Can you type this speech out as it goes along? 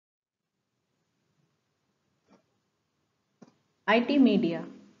IT Media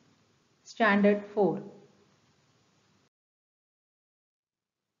Standard 4.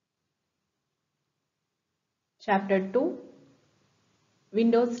 Chapter 2,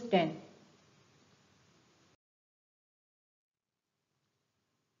 Windows 10.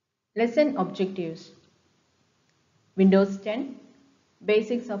 Lesson Objectives. Windows 10,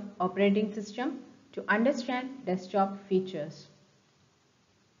 Basics of Operating System to understand desktop features.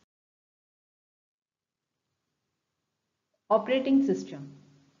 Operating System.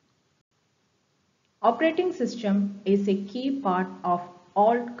 Operating system is a key part of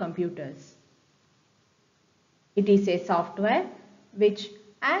all computers. It is a software which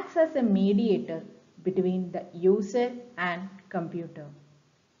acts as a mediator between the user and computer.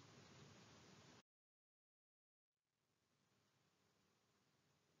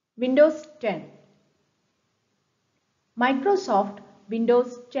 Windows 10. Microsoft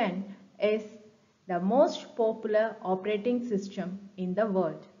Windows 10 is the most popular operating system in the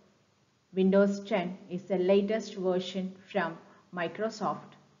world. Windows 10 is the latest version from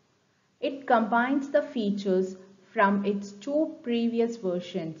Microsoft. It combines the features from its two previous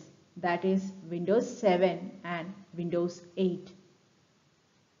versions, that is Windows 7 and Windows 8.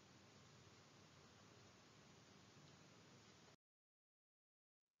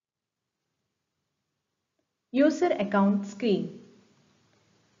 User account screen.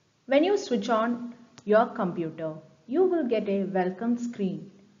 When you switch on your computer, you will get a welcome screen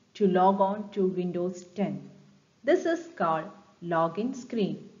to log on to Windows 10. This is called login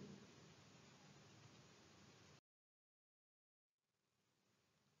screen.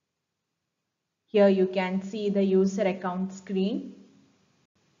 Here you can see the user account screen.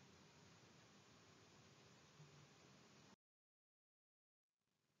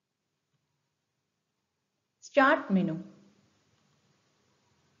 Start menu.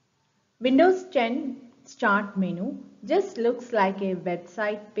 Windows 10 Start menu just looks like a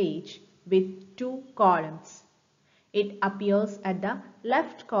website page with two columns. It appears at the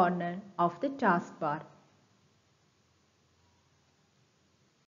left corner of the taskbar.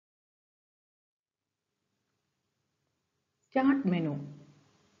 Start menu.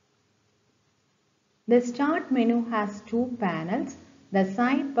 The Start menu has two panels. The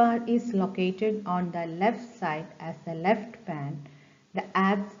sidebar is located on the left side as the left pane. The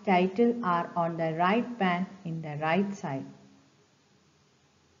apps title are on the right pane in the right side.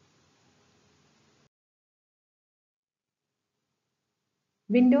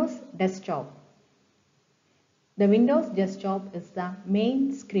 Windows Desktop. The Windows Desktop is the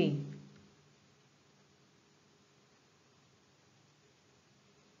main screen.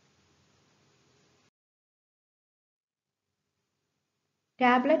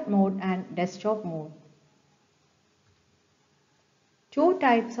 Tablet mode and desktop mode. Two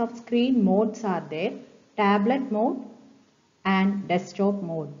types of screen modes are there, tablet mode and desktop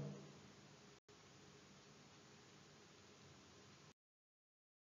mode.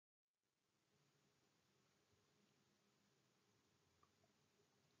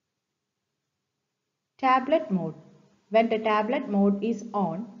 Tablet mode. When the tablet mode is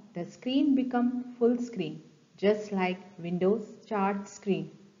on, the screen becomes full screen, just like Windows Start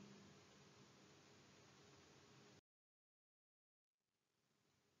screen.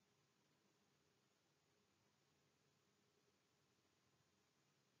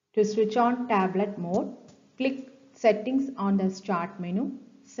 To switch on tablet mode, click Settings on the Start menu,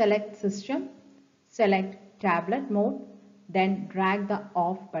 select System, select Tablet mode, then drag the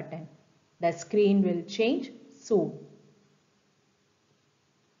Off button. The screen will change soon.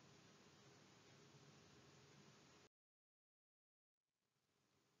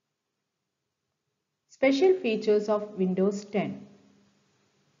 Special features of Windows 10.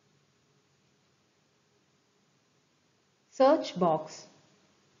 Search box.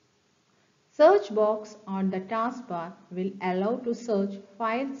 Search box on the taskbar will allow to search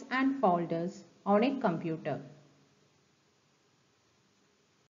files and folders on a computer.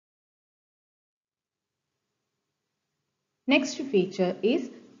 Next feature is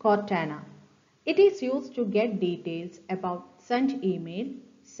Cortana. It is used to get details about sent email,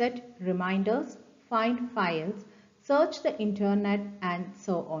 set reminders, find files, search the internet and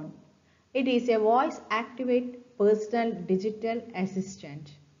so on. It is a voice-activated personal digital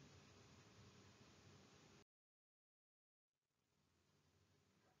assistant.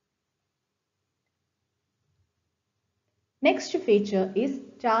 Next feature is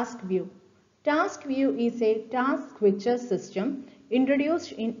Task View. Task View is a task switcher system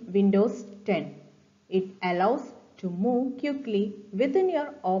introduced in Windows 10. It allows to move quickly within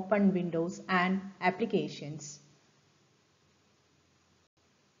your open windows and applications.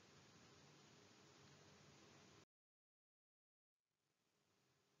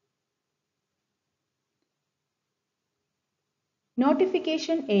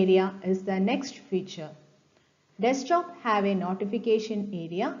 Notification area is the next feature. Desktop have a notification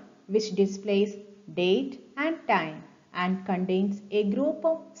area which displays date and time and contains a group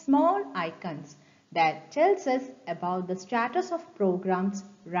of small icons that tells us about the status of programs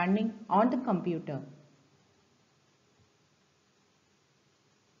running on the computer.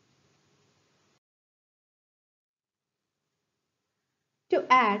 To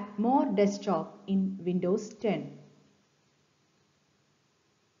add more desktop in Windows 10.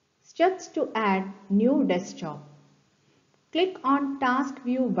 Steps to add new desktop. Click on Task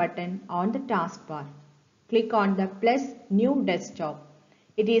View button on the taskbar. Click on the plus New Desktop.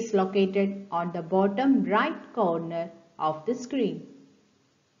 It is located on the bottom right corner of the screen.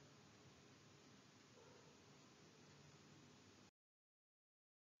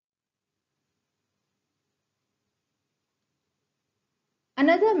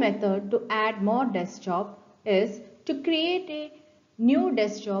 Another method to add more desktop is to create a new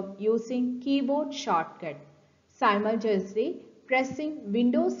desktop using keyboard shortcut, simultaneously pressing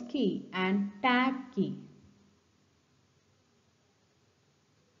Windows key and Tab key.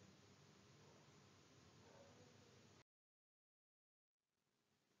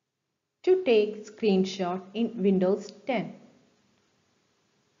 To take screenshot in Windows 10.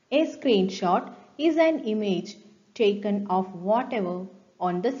 A screenshot is an image taken of whatever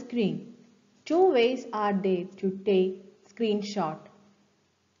on the screen. Two ways are there to take screenshot: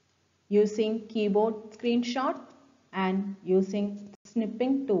 using keyboard screenshot and using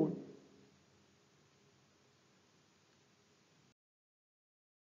snipping tool.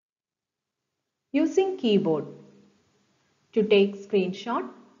 Using keyboard. To take screenshot,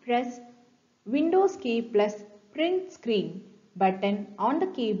 press Windows key plus print screen button on the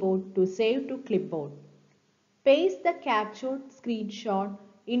keyboard to save to clipboard. Paste the captured screenshot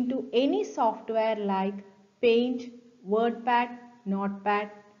into any software like Paint, WordPad, Notepad,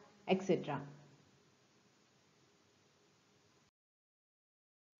 etc.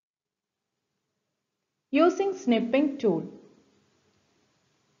 Using snipping tool.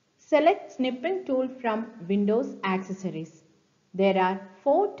 Select snipping tool from Windows accessories. There are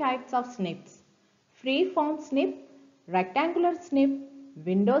four types of snips: freeform snip, rectangular snip,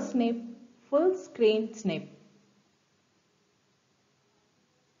 window snip, full screen snip.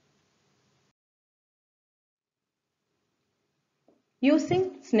 Using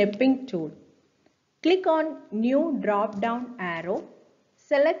snipping tool. Click on new drop down arrow.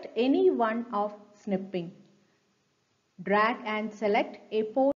 Select any one of snipping. Drag and select a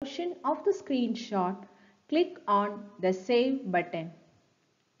portion of the screenshot. Click on the Save button.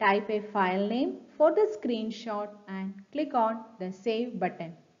 Type a file name for the screenshot and click on the Save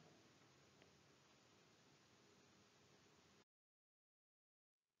button.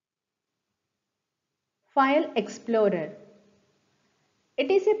 File Explorer. It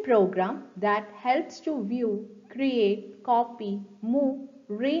is a program that helps to view, create, copy, move,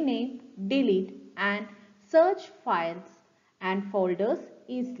 rename, delete, and search files and folders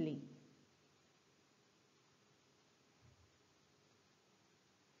easily.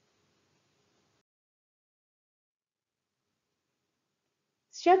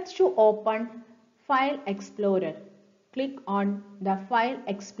 Steps to open File Explorer. Click on the File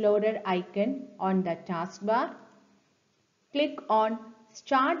Explorer icon on the taskbar. Click on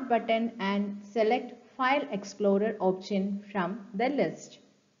Start button and select File Explorer option from the list.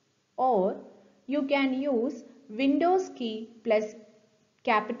 Or you can use Windows key plus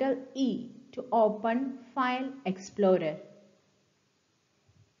capital E to open File Explorer.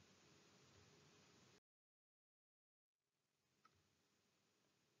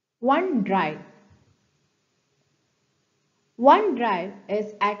 OneDrive. OneDrive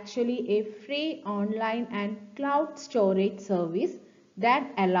is actually a free online and cloud storage service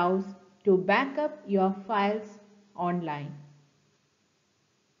that allows to back up your files online.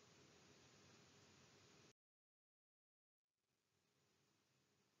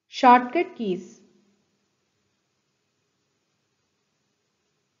 Shortcut keys.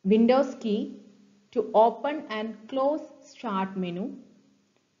 Windows key to open and close Start menu.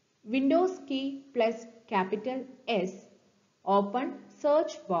 Windows key plus capital S, open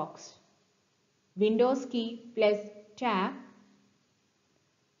search box. Windows key plus Tab,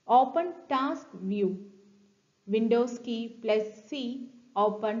 open task view. Windows key plus C,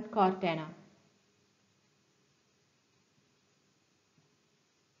 open Cortana.